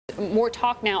more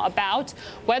talk now about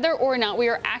whether or not we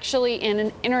are actually in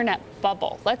an internet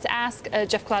bubble. Let's ask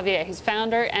Jeff Clavier. He's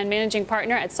founder and managing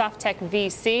partner at SoftTech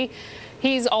VC.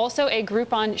 He's also a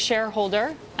Groupon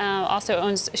shareholder, also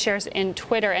owns shares in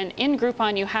Twitter. And in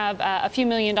Groupon, you have a few $1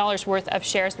 million worth of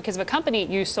shares because of a company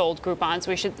you sold, Groupon.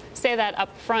 So we should say that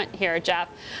up front here, Jeff.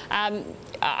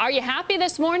 Are you happy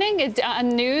this morning?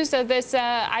 News of this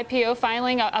IPO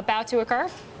filing about to occur?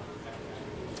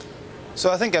 So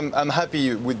I think I'm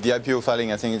happy with the IPO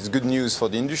filing. I think it's good news for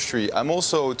the industry. I'm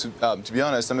also, to be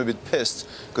honest, I'm a bit pissed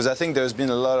because I think there's been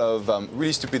a lot of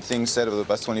really stupid things said over the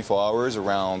past 24 hours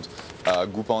around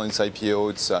Groupon, its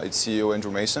IPO, its CEO,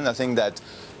 Andrew Mason. I think that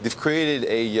they've created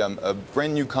a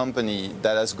brand new company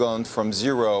that has gone from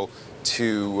zero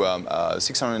to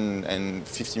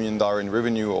 $650 million in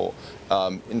revenue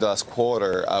in the last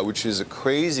quarter, which is a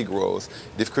crazy growth.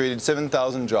 They've created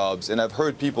 7,000 jobs, and I've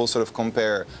heard people sort of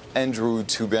compare Andrew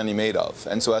to Bernie Madoff.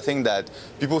 And so I think that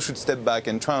people should step back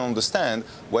and try and understand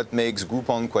what makes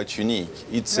Groupon quite unique.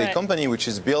 It's a company which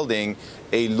is building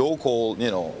a local,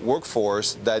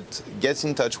 workforce that gets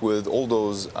in touch with all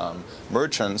those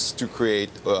merchants to create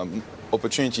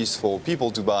opportunities for people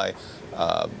to buy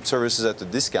services at a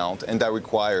discount, and that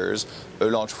requires a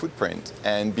large footprint.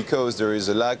 And because there is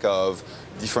a lack of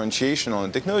differentiation on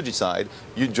the technology side,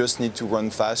 you just need to run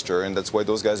faster, and that's why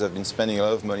those guys have been spending a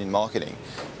lot of money in marketing.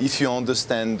 If you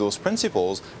understand those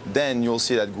principles, then you'll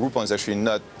see that Groupon is actually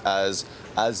not as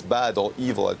bad or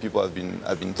evil as people have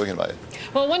been talking about it.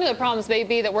 Well, one of the problems may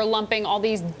be that we're lumping all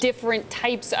these different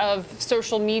types of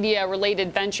social media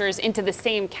related ventures into the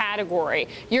same category.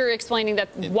 You're explaining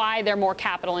that why they're more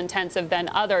capital intensive than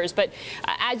others. But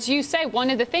as you say,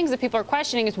 one of the things that people are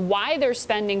questioning is why they're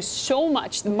spending so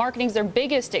much. The marketing's their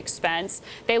biggest expense.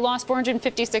 They lost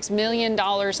 $456 million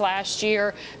last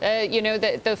year.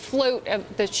 The float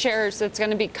of the shares that's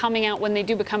going to be coming out when they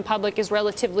do become public is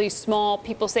relatively small.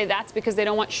 People say that's because they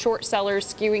don't want short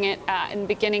sellers skewing it in the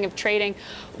beginning of trading.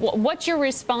 What's your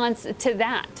response to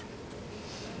that?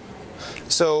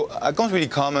 So I can't really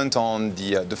comment on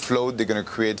the float they're going to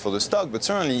create for the stock, but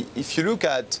certainly if you look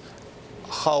at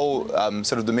how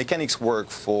sort of the mechanics work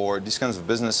for these kinds of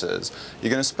businesses, you're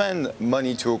going to spend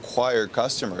money to acquire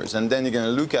customers, and then you're going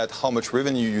to look at how much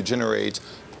revenue you generate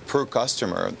per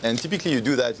customer, and typically you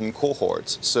do that in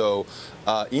cohorts. So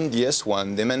in the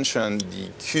S1, they mentioned the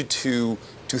Q2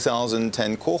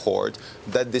 2010 cohort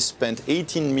that they spent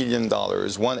 $18 million,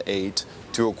 1/8,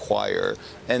 to acquire.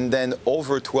 And then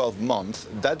over 12 months,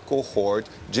 that cohort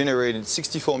generated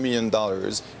 $64 million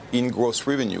in gross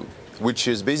revenue, which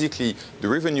is basically the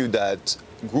revenue that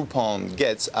Groupon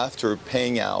gets after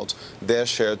paying out their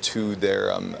share to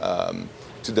their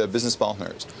business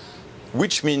partners.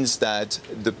 Which means that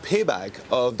the payback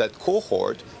of that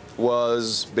cohort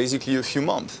was basically a few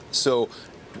months. So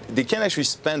they can actually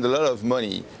spend a lot of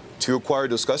money to acquire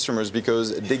those customers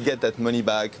because they get that money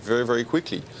back very, very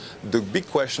quickly. The big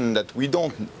question that we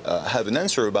don't have an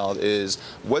answer about is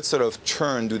what sort of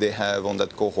churn do they have on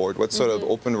that cohort? What sort of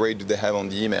open rate do they have on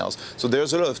the emails? So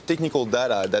there's a lot of technical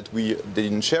data that they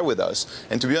didn't share with us.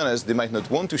 And to be honest, they might not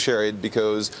want to share it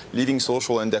because Leading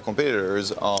Social and their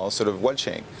competitors are sort of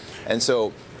watching. And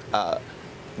so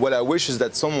what I wish is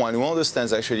that someone who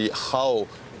understands actually how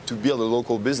to build a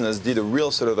local business did a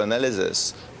real sort of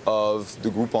analysis of the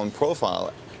Groupon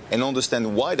profile and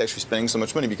understand why they're actually spending so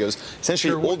much money, because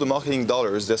essentially all the marketing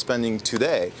dollars they're spending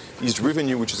today is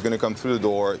revenue which is going to come through the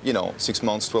door, 6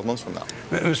 months, 12 months from now.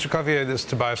 Mr. Clavier, this is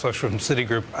Tobias Levkovich from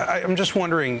Citigroup. I'm just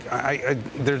wondering,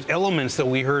 there's elements that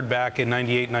we heard back in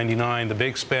 98, 99, the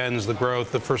big spends, the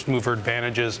growth, the first mover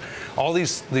advantages, all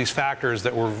these factors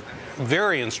that were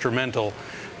very instrumental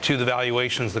to the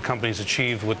valuations the company's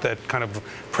achieved with that kind of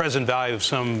present value of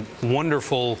some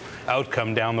wonderful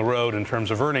outcome down the road in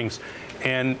terms of earnings.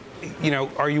 And,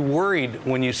 are you worried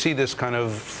when you see this kind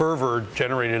of fervor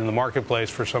generated in the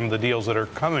marketplace for some of the deals that are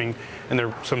coming, and there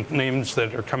are some names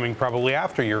that are coming probably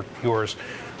after yours,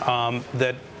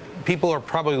 that people are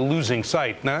probably losing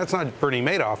sight? Now, that's not Bernie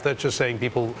Madoff. That's just saying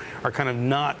people are kind of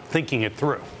not thinking it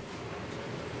through.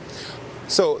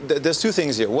 So there's two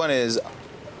things here. One is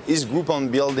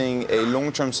Groupon building a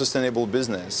long-term sustainable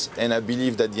business? And I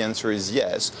believe that the answer is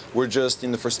yes. We're just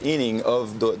in the first inning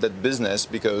of that business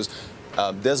because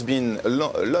there's been a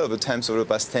lot of attempts over the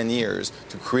past 10 years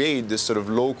to create this sort of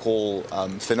local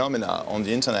phenomena on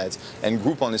the internet, and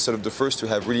Groupon is sort of the first to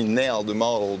have really nailed the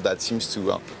model that seems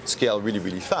to scale really,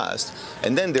 really fast.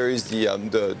 And then there is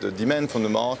the demand from the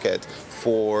market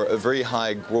for a very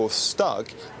high growth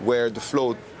stock where the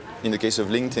float, in the case of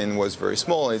LinkedIn, was very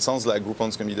small, and it sounds like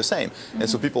Groupon's going to be the same. And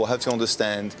so people have to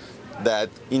understand that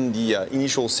in the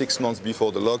initial 6 months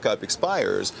before the lockup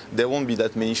expires, there won't be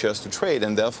that many shares to trade,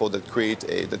 and therefore that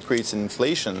creates an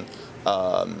inflation,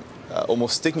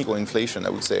 almost technical inflation, I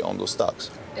would say, on those stocks.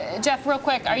 Jeff, real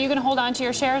quick, are you going to hold on to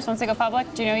your shares once they go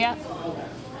public? Do you know yet?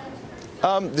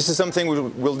 This is something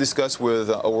we'll discuss with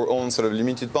our own sort of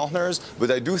limited partners, but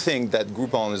I do think that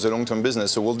Groupon is a long-term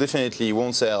business, so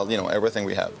won't sell, everything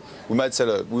we have. We might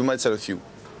sell a few.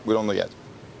 We don't know yet.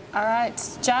 All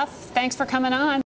right, Jeff, thanks for coming on.